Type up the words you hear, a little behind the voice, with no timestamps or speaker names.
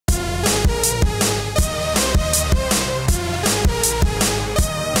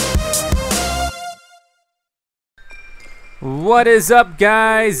What is up,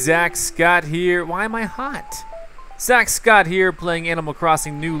 guys? Zack Scott here. Why am I hot? Zack Scott here, playing Animal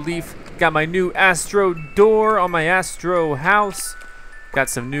Crossing New Leaf. Got my new Astro door on my Astro house. Got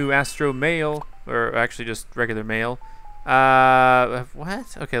some new Astro mail, or actually just regular mail.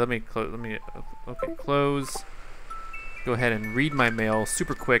 What? Okay, let me close. Okay, close. Go ahead and read my mail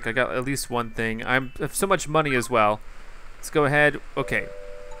super quick. I got at least one thing. I have so much money as well. Let's go ahead. Okay.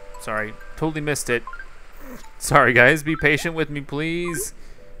 Sorry, totally missed it. Sorry, guys. Be patient with me, please.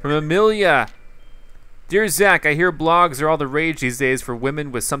 From Amelia. Dear Zack, I hear blogs are all the rage these days for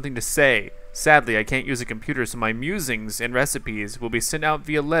women with something to say. Sadly, I can't use a computer, so my musings and recipes will be sent out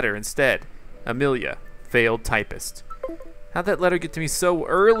via letter instead. Amelia, failed typist. How'd that letter get to me so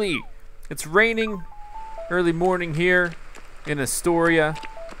early? It's raining early morning here in Astoria,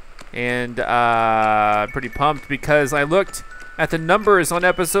 and I'm pretty pumped because I looked at the numbers on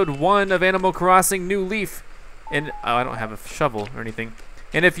episode 1 of Animal Crossing New Leaf, and I don't have a shovel or anything.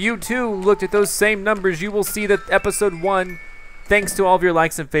 And if you too looked at those same numbers, you will see that episode 1, thanks to all of your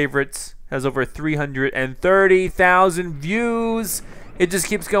likes and favorites, has over 330,000 views. It just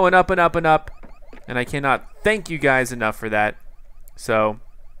keeps going up and up and up, and I cannot thank you guys enough for that. So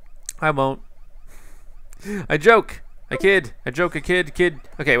I won't. I joke. I kid. I joke. A kid.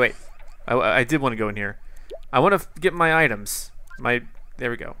 Okay, wait. I did want to go in here. I want to get my items. There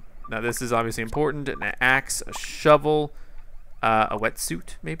we go. Now this is obviously important. An axe, a shovel, a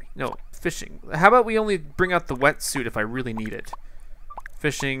wetsuit, maybe? No, fishing. How about we only bring out the wetsuit if I really need it?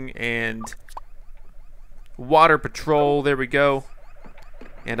 Fishing and water patrol. There we go.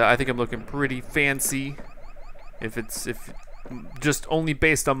 And I think I'm looking pretty fancy. If just only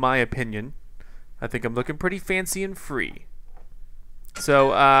based on my opinion, I think I'm looking pretty fancy and free. So,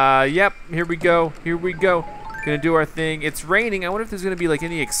 yep, here we go. Here we go. Gonna do our thing. It's raining. I wonder if there's gonna be like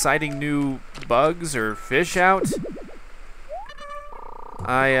any exciting new bugs or fish out.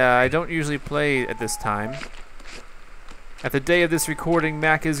 I don't usually play at this time. At the day of this recording,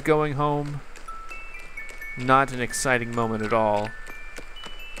 Mac is going home. Not an exciting moment at all.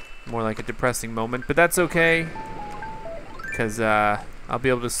 More like a depressing moment, but that's okay, because I'll be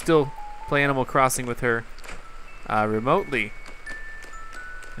able to still play Animal Crossing with her remotely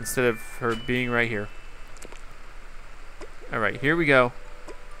instead of her being right here. Alright, here we go.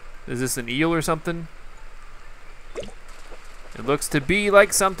 Is this an eel or something? It looks to be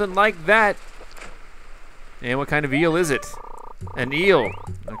like something like that. And what kind of eel is it? An eel.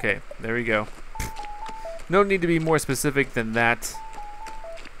 Okay, there we go. No need to be more specific than that.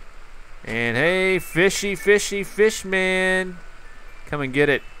 And hey, fishy, fishy, fish man. Come and get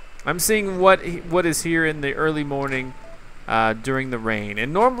it. I'm seeing what is here in the early morning during the rain.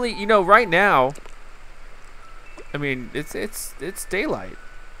 And normally, you know, right now, I mean, it's daylight,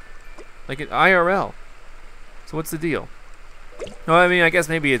 like at IRL. So what's the deal? No, I mean, I guess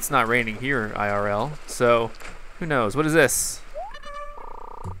maybe it's not raining here IRL. So who knows? What is this?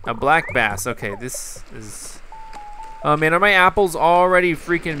 A black bass. Okay, this is. Oh man, are my apples already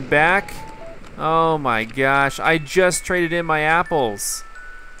freaking back? Oh my gosh! I just traded in my apples.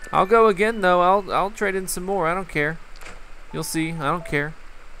 I'll go again though. I'll trade in some more. I don't care. You'll see. I don't care.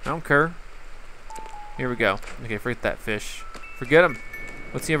 I don't care. Here we go. Okay, forget that fish. Forget him.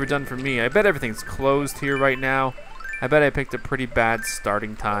 What's he ever done for me? I bet everything's closed here right now. I bet I picked a pretty bad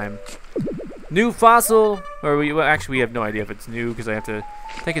starting time. New fossil, or well, actually we have no idea if it's new because I have to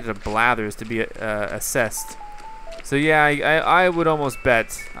take it to Blathers to be assessed. So yeah, I would almost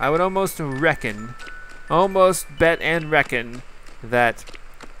bet. I would almost reckon, bet and reckon that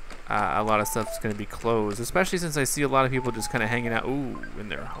a lot of stuff's going to be closed, especially since I see a lot of people just kind of hanging out, ooh, in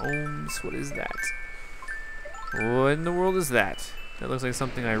their homes. What is that? What in the world is that? That looks like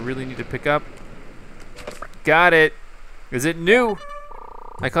something I really need to pick up. Got it. Is it new?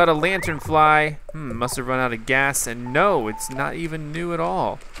 I caught a lanternfly. Must have run out of gas, and no, it's not even new at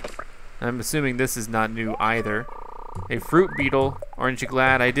all. I'm assuming this is not new either. A fruit beetle. Aren't you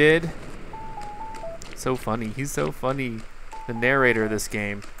glad I did? So funny. He's so funny. The narrator of this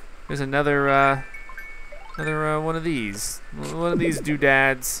game. There's another one of these. One of these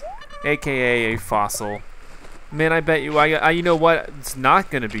doodads, aka a fossil. Man, I bet you, you know what? It's not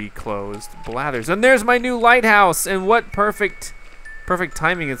gonna be closed. Blathers. And there's my new lighthouse. And what perfect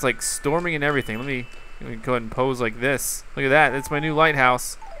timing. It's like storming and everything. Let me go ahead and pose like this. Look at that. It's my new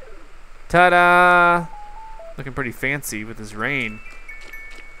lighthouse. Ta-da! Looking pretty fancy with this rain.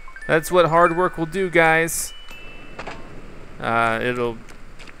 That's what hard work will do, guys. Well,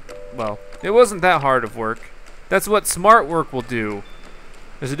 it wasn't that hard of work. That's what smart work will do.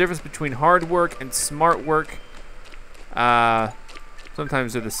 There's a difference between hard work and smart work.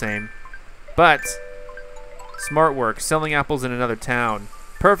 Sometimes they're the same. But Smart work. Selling apples in another town.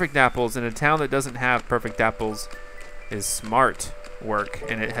 Perfect apples in a town that doesn't have perfect apples is smart work.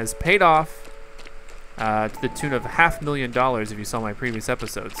 And it has paid off to the tune of $500,000 if you saw my previous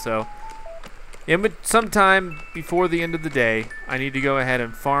episode. So sometime before the end of the day, I need to go ahead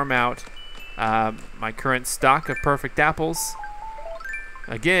and farm out my current stock of perfect apples.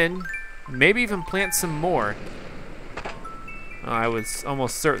 Again, maybe even plant some more. I was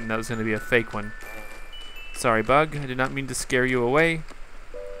almost certain that was going to be a fake one. Sorry, bug. I did not mean to scare you away.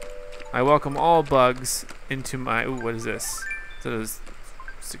 I welcome all bugs into my... Ooh, what is this? Is it a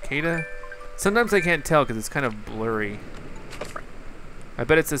cicada? Sometimes I can't tell because it's kind of blurry. I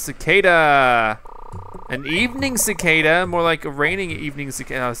bet it's a cicada. An evening cicada. More like a raining evening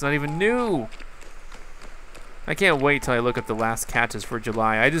cicada. Oh, it's not even new. I can't wait till I look up the last catches for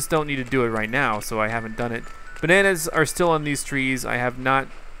July. I just don't need to do it right now, so I haven't done it. Bananas are still on these trees. I have not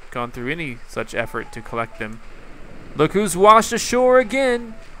gone through any such effort to collect them. Look who's washed ashore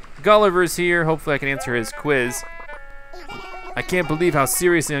again. Gulliver's here. Hopefully I can answer his quiz. I can't believe how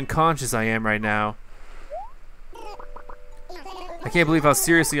seriously unconscious I am right now. I can't believe how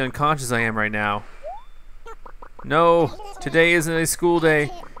seriously unconscious I am right now. No, today isn't a school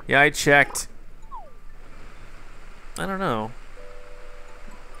day. Yeah, I checked. I don't know.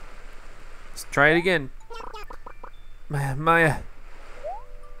 Let's try it again. Maya.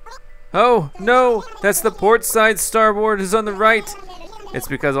 Oh, no! That's the port side. Starboard is on the right. It's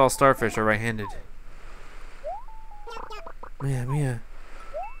because all starfish are right-handed. Mia.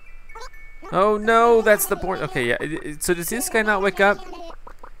 Oh, no! That's the port. Okay, yeah. So does this guy not wake up?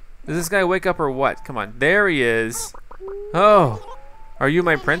 Does this guy wake up or what? Come on. There he is. Oh. Are you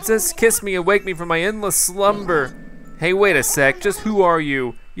my princess? Kiss me and wake me from my endless slumber. Hey, wait a sec. Just who are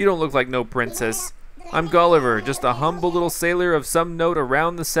you? You don't look like no princess. I'm Gulliver, just a humble little sailor of some note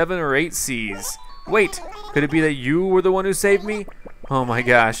around the 7 or 8 seas. Wait, could it be that you were the one who saved me? Oh my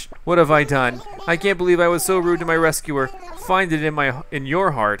gosh, what have I done? I can't believe I was so rude to my rescuer. Find it in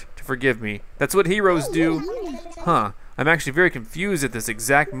your heart to forgive me. That's what heroes do. Huh, I'm actually very confused at this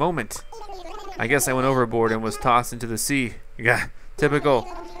exact moment. I guess I went overboard and was tossed into the sea. Yeah, typical.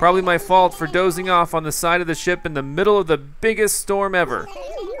 Probably my fault for dozing off on the side of the ship in the middle of the biggest storm ever.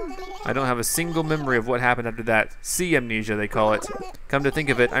 I don't have a single memory of what happened after that. Sea amnesia, they call it. Come to think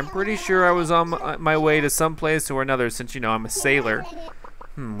of it, I'm pretty sure I was on my way to some place or another since, you know, I'm a sailor.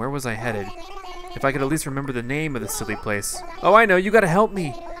 Where was I headed? If I could at least remember the name of the silly place. Oh, I know, you gotta help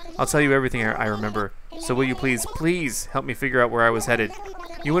me. I'll tell you everything I remember. So will you please help me figure out where I was headed?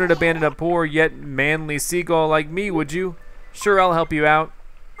 You wouldn't abandon a poor yet manly seagull like me, would you? Sure, I'll help you out.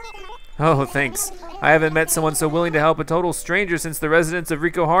 Oh, thanks. I haven't met someone so willing to help a total stranger since the residents of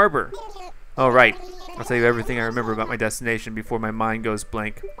Rico Harbor. Oh, right. I'll tell you everything I remember about my destination before my mind goes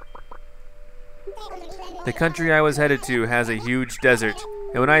blank. The country I was headed to has a huge desert.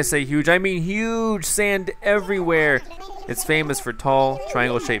 And when I say huge, I mean huge, sand everywhere. It's famous for tall,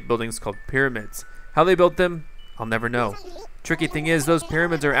 triangle-shaped buildings called pyramids. How they built them, I'll never know. Tricky thing is, those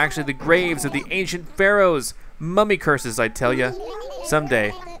pyramids are actually the graves of the ancient pharaohs. Mummy curses, I tell ya.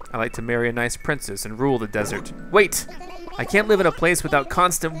 Someday, I'd like to marry a nice princess and rule the desert. Wait! I can't live in a place without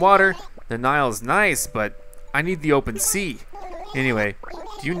constant water. The Nile's nice, but I need the open sea. Anyway,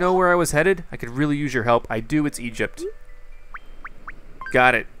 do you know where I was headed? I could really use your help. I do. It's Egypt.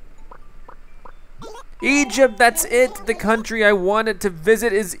 Got it. Egypt, that's it. The country I wanted to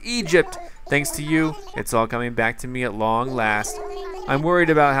visit is Egypt. Thanks to you, it's all coming back to me at long last. I'm worried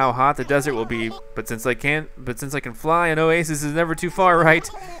about how hot the desert will be, but since I can fly, an oasis is never too far, right?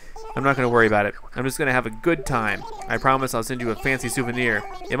 I'm not going to worry about it. I'm just going to have a good time. I promise I'll send you a fancy souvenir.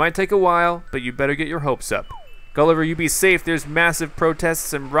 It might take a while, but you better get your hopes up. Gulliver, you be safe. There's massive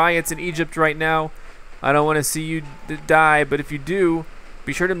protests and riots in Egypt right now. I don't want to see you die, but if you do,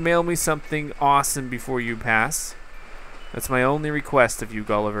 be sure to mail me something awesome before you pass. That's my only request of you,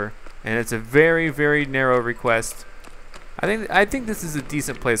 Gulliver. And it's a very, very narrow request. I think this is a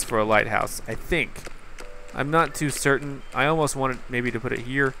decent place for a lighthouse. I think. I'm not too certain. I almost wanted maybe to put it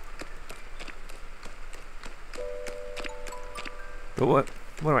here. But what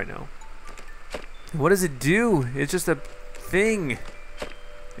do I know? What does it do? It's just a thing.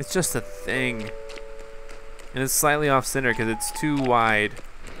 It's just a thing. And it's slightly off center because it's too wide.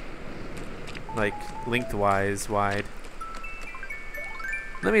 Like lengthwise wide.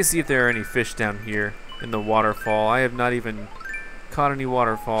 Let me see if there are any fish down here in the waterfall. I have not even caught any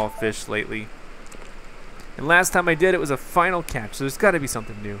waterfall fish lately. And last time I did, it was a final catch, so there's got to be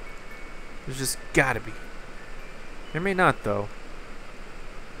something new. There's just got to be. There may not, though.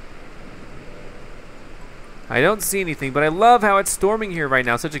 I don't see anything, but I love how it's storming here right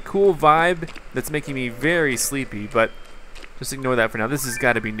now. Such a cool vibe that's making me very sleepy, but just ignore that for now. This has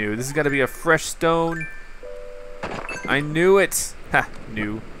got to be new. This has got to be a fresh stone. I knew it. Ha,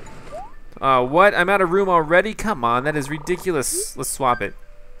 new. What? I'm out of room already? Come on, that is ridiculous. Let's swap it.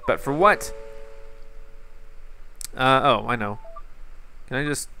 But for what? Oh, I know. Can I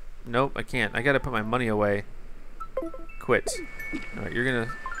just... Nope, I can't. I gotta put my money away. Quit. Alright, you're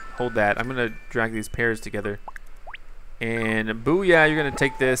gonna hold that. I'm gonna drag these pairs together. And booyah, you're gonna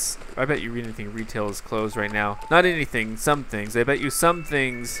take this. I bet you anything retail is closed right now. Not anything, some things. I bet you some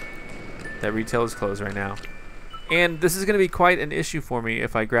things that retail is closed right now. And this is gonna be quite an issue for me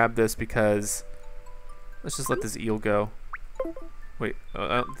if I grab this because... Let's just let this eel go. Wait,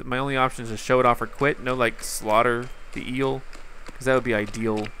 my only option is to show it off or quit. No, like, slaughter the eel. Because that would be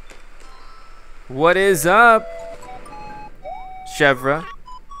ideal. What is up, Chevra?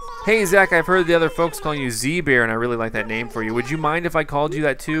 Hey, Zach, I've heard the other folks calling you Z-Bear, and I really like that name for you. Would you mind if I called you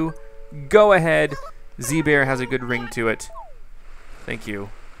that too? Go ahead. Z-Bear has a good ring to it. Thank you.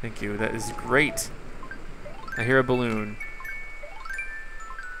 Thank you. That is great. I hear a balloon.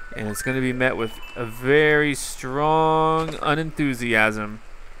 And it's going to be met with a very strong unenthusiasm.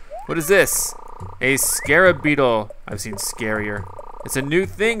 What is this? A scarab beetle. I've seen scarier. It's a new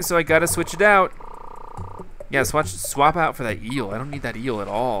thing, so I gotta switch it out. Yeah, swap out for that eel. I don't need that eel at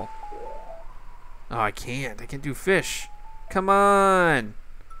all. Oh, I can't. I can't do fish. Come on.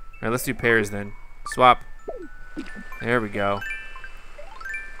 All right, let's do pairs then. Swap. There we go.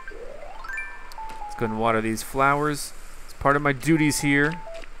 Let's go and water these flowers. It's part of my duties here.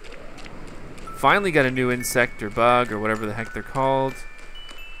 Finally got a new insect or bug or whatever the heck they're called.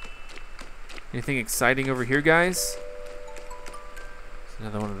 Anything exciting over here, guys? It's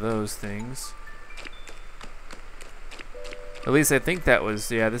another one of those things. At least I think that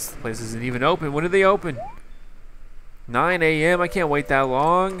was, yeah, this place isn't even open. When do they open? 9 a.m. I can't wait that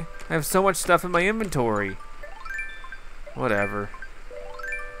long. I have so much stuff in my inventory. Whatever.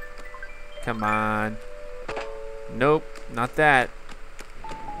 Come on. Nope, not that.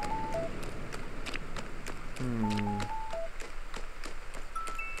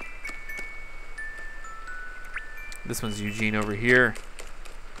 This one's Eugene over here.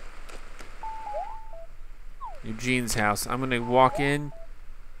 Eugene's house. I'm gonna walk in.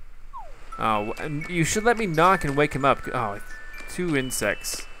 Oh, you should let me knock and wake him up. Oh, 2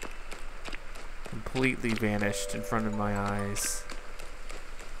 insects completely vanished in front of my eyes.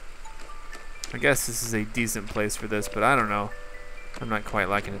 I guess this is a decent place for this, but I don't know. I'm not quite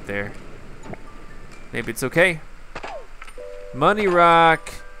liking it there. Maybe it's okay. Money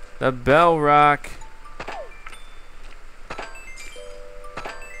rock. The bell rock.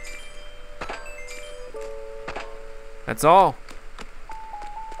 That's all.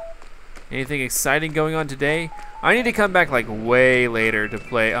 Anything exciting going on today? I need to come back like way later to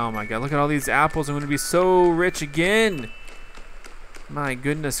play. Oh my god, look at all these apples. I'm going to be so rich again. My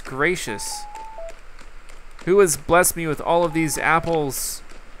goodness gracious. Who has blessed me with all of these apples?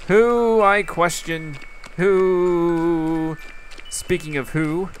 Who, I question. Who? Speaking of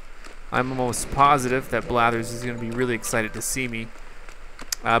who, I'm almost positive that Blathers is going to be really excited to see me.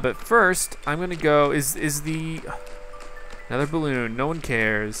 But first, I'm going to go. Is the... Another balloon. No one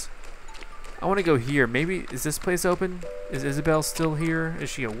cares. I want to go here. Maybe, is this place open? Is Isabel still here? Is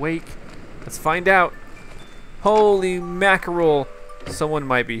she awake? Let's find out. Holy mackerel. Someone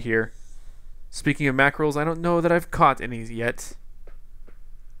might be here. Speaking of mackerels, I don't know that I've caught any yet.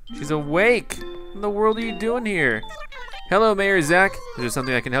 She's awake. What in the world are you doing here? Hello, Mayor Zach. Is there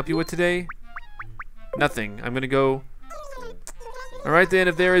something I can help you with today? Nothing. I'm going to go... Alright then,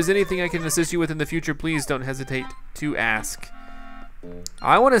 if there is anything I can assist you with in the future, please don't hesitate to ask.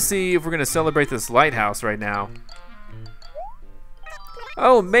 I want to see if we're going to celebrate this lighthouse right now.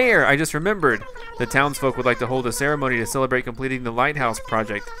 Oh, Mayor, I just remembered. The townsfolk would like to hold a ceremony to celebrate completing the lighthouse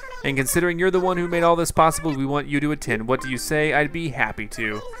project. And considering you're the one who made all this possible, we want you to attend. What do you say? I'd be happy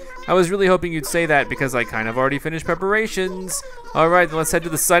to. I was really hoping you'd say that because I kind of already finished preparations. Alright, then let's head to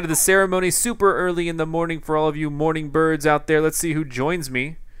the site of the ceremony super early in the morning for all of you morning birds out there. Let's see who joins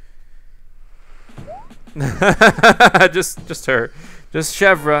me. just her. Just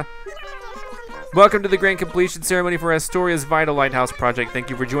Chevra. Welcome to the grand completion ceremony for Astoria's Vital Lighthouse project. Thank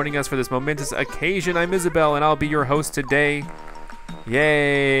you for joining us for this momentous occasion. I'm Isabel and I'll be your host today.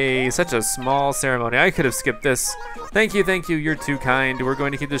 Yay, such a small ceremony. I could have skipped this. Thank you, you're too kind. We're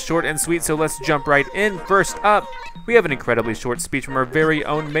going to keep this short and sweet, so let's jump right in. First up, we have an incredibly short speech from our very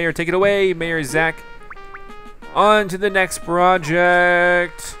own mayor. Take it away, Mayor Zach. On to the next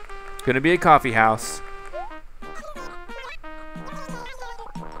project. It's gonna be a coffee house.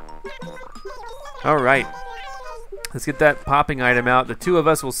 All right, Let's get that popping item out. The two of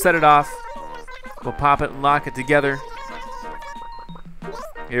us will set it off. We'll pop it and lock it together.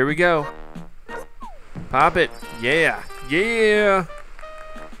 Here we go. Pop it. Yeah. Yeah.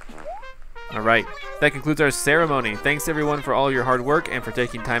 All right. That concludes our ceremony. Thanks everyone for all your hard work and for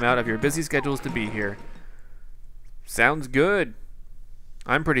taking time out of your busy schedules to be here. Sounds good.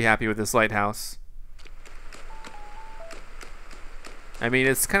 I'm pretty happy with this lighthouse. I mean,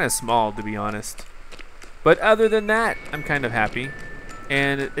 it's kind of small, to be honest. But other than that, I'm kind of happy.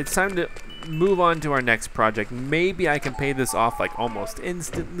 And it's time to move on to our next project. Maybe I can pay this off like almost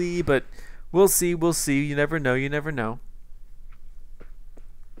instantly, but we'll see, we'll see. You never know, you never know.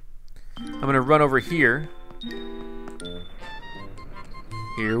 I'm gonna run over here.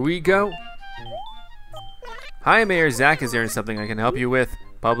 Here we go. Hi, Mayor Zach. Is there something I can help you with?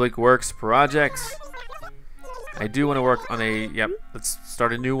 Public Works projects. I do want to work on a, yep, let's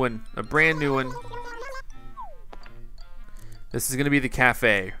start a new one, a brand new one. This is going to be the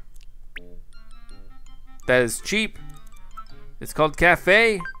cafe. That is cheap. It's called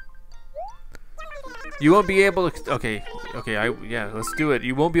cafe. You won't be able to, okay, yeah, let's do it.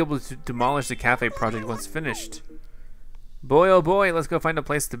 You won't be able to demolish the cafe project once finished. Boy, oh boy, let's go find a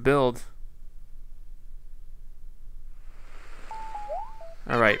place to build.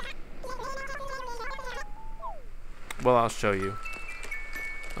 All right. Well, I'll show you.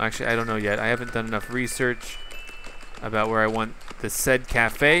 Actually, I don't know yet. I haven't done enough research about where I want the said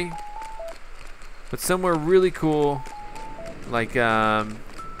cafe. But somewhere really cool, like up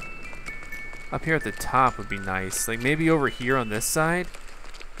here at the top would be nice. Like maybe over here on this side.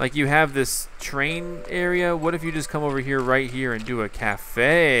 Like you have this train area. What if you just come over here, right here, and do a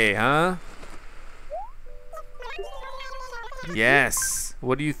cafe, huh? Yes.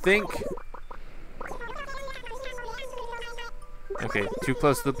 What do you think? Okay, too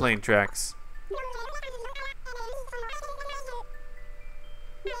close to the plane tracks.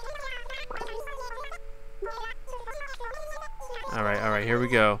 Alright, here we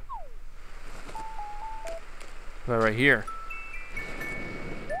go. Right here.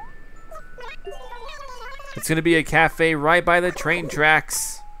 It's gonna be a cafe right by the train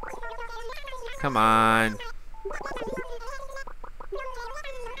tracks. Come on.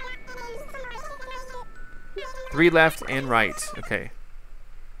 Three left and right. Okay.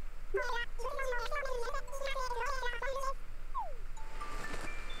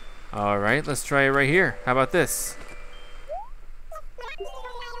 All right, let's try it right here. How about this?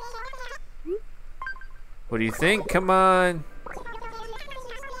 What do you think? Come on.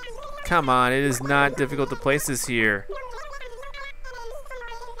 Come on, it is not difficult to place this here.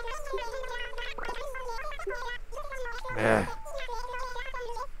 Ugh.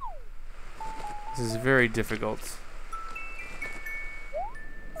 This is very difficult.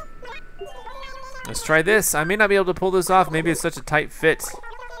 Let's try this. I may not be able to pull this off. Maybe it's such a tight fit.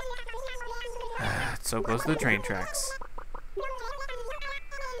 It's so close to the train tracks.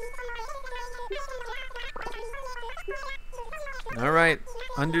 All right,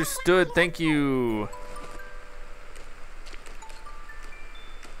 understood. Thank you.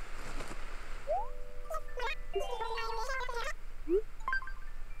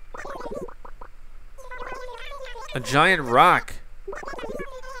 A giant rock.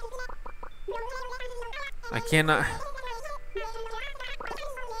 I cannot.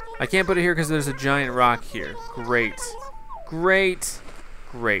 I can't put it here because there's a giant rock here. Great. Great.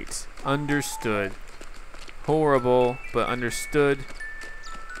 Great. Understood. Horrible, but understood.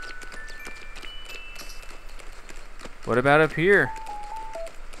 What about up here?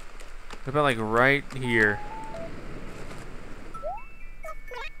 What about like right here?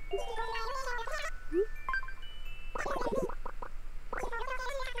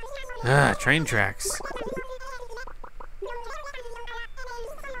 Ah, train tracks.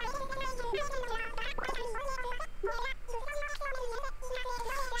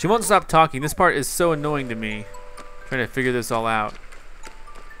 She won't stop talking. This part is so annoying to me. Trying to figure this all out.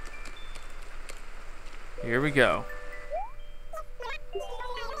 Here we go.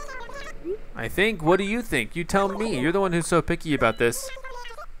 I think. What do you think? You tell me. You're the one who's so picky about this.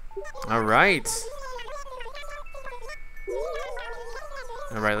 All right.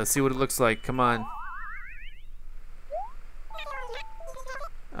 All right, let's see what it looks like. Come on.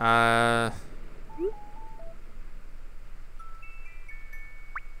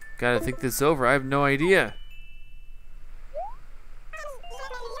 Gotta think this over. I have no idea.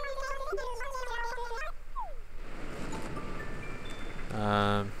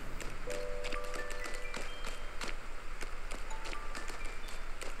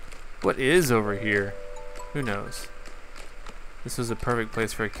 What is over here? Who knows? This was a perfect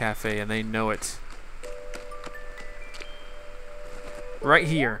place for a cafe, and they know it. Right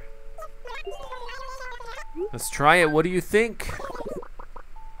here. Let's try it. What do you think?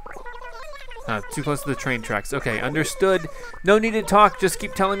 Too close to the train tracks. Okay, understood. No need to talk. Just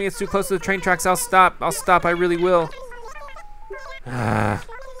keep telling me it's too close to the train tracks. I'll stop. I'll stop. I really will.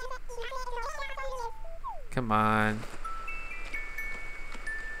 Come on.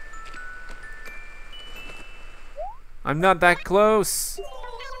 I'm not that close.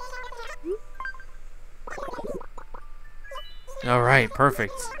 All right,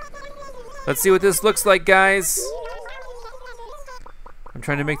 perfect. Let's see what this looks like, guys. I'm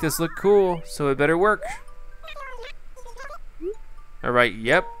trying to make this look cool, so it better work. All right,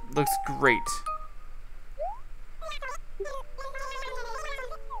 yep, looks great.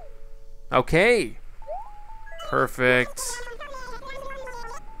 Okay, perfect.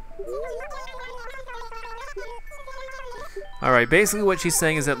 All right, basically what she's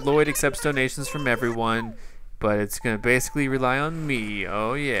saying is that Lloyd accepts donations from everyone, but it's gonna basically rely on me.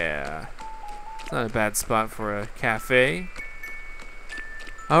 Oh yeah, it's not a bad spot for a cafe.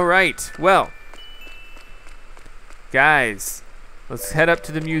 All right, well, guys, let's head up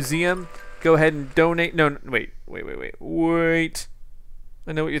to the museum. Go ahead and donate. No, wait.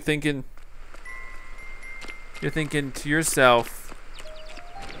 I know what you're thinking. You're thinking to yourself,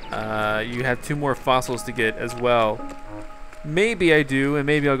 you have 2 more fossils to get as well. Maybe I do, and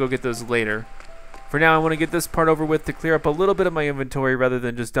maybe I'll go get those later. For now, I want to get this part over with to clear up a little bit of my inventory rather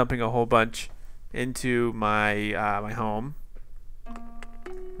than just dumping a whole bunch into my my home.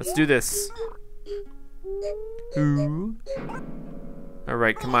 Let's do this. Ooh. All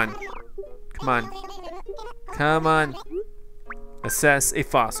right, come on. Come on. Come on. Assess a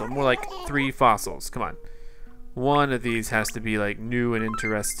fossil. More like 3 fossils. Come on. One of these has to be like new and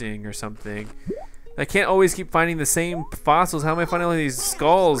interesting or something. I can't always keep finding the same fossils. How am I finding all these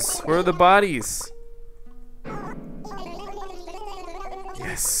skulls? Where are the bodies?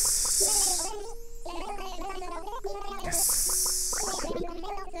 Yes. Yes.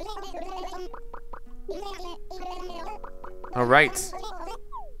 All right.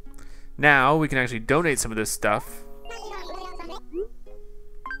 Now we can actually donate some of this stuff.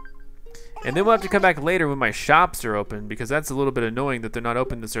 And then we'll have to come back later when my shops are open, because that's a little bit annoying that they're not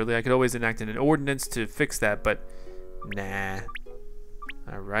open this early. I could always enact an ordinance to fix that, but nah.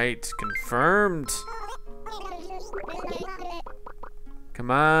 All right, confirmed.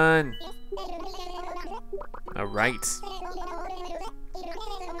 Come on. All right.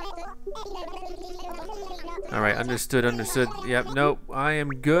 All right, understood, understood. Yep, nope, I am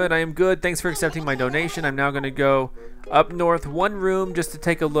good, I am good. Thanks for accepting my donation. I'm now gonna go up north 1 room just to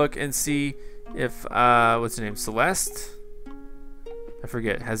take a look and see if, what's her name, Celeste? I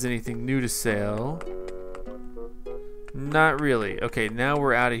forget, has anything new to sell. Not really. Okay, now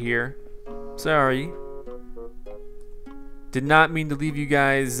we're out of here. Sorry. Did not mean to leave you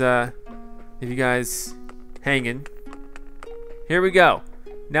guys hanging. Here we go.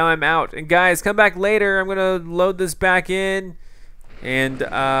 Now I'm out. And guys, come back later. I'm gonna load this back in, and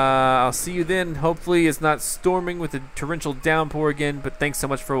I'll see you then. Hopefully it's not storming with a torrential downpour again, but thanks so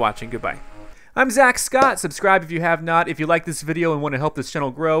much for watching. Goodbye. I'm Zack Scott. Subscribe if you have not. If you like this video and want to help this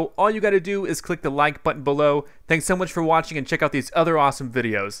channel grow, all you gotta do is click the like button below. Thanks so much for watching, and check out these other awesome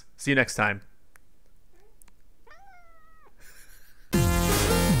videos. See you next time.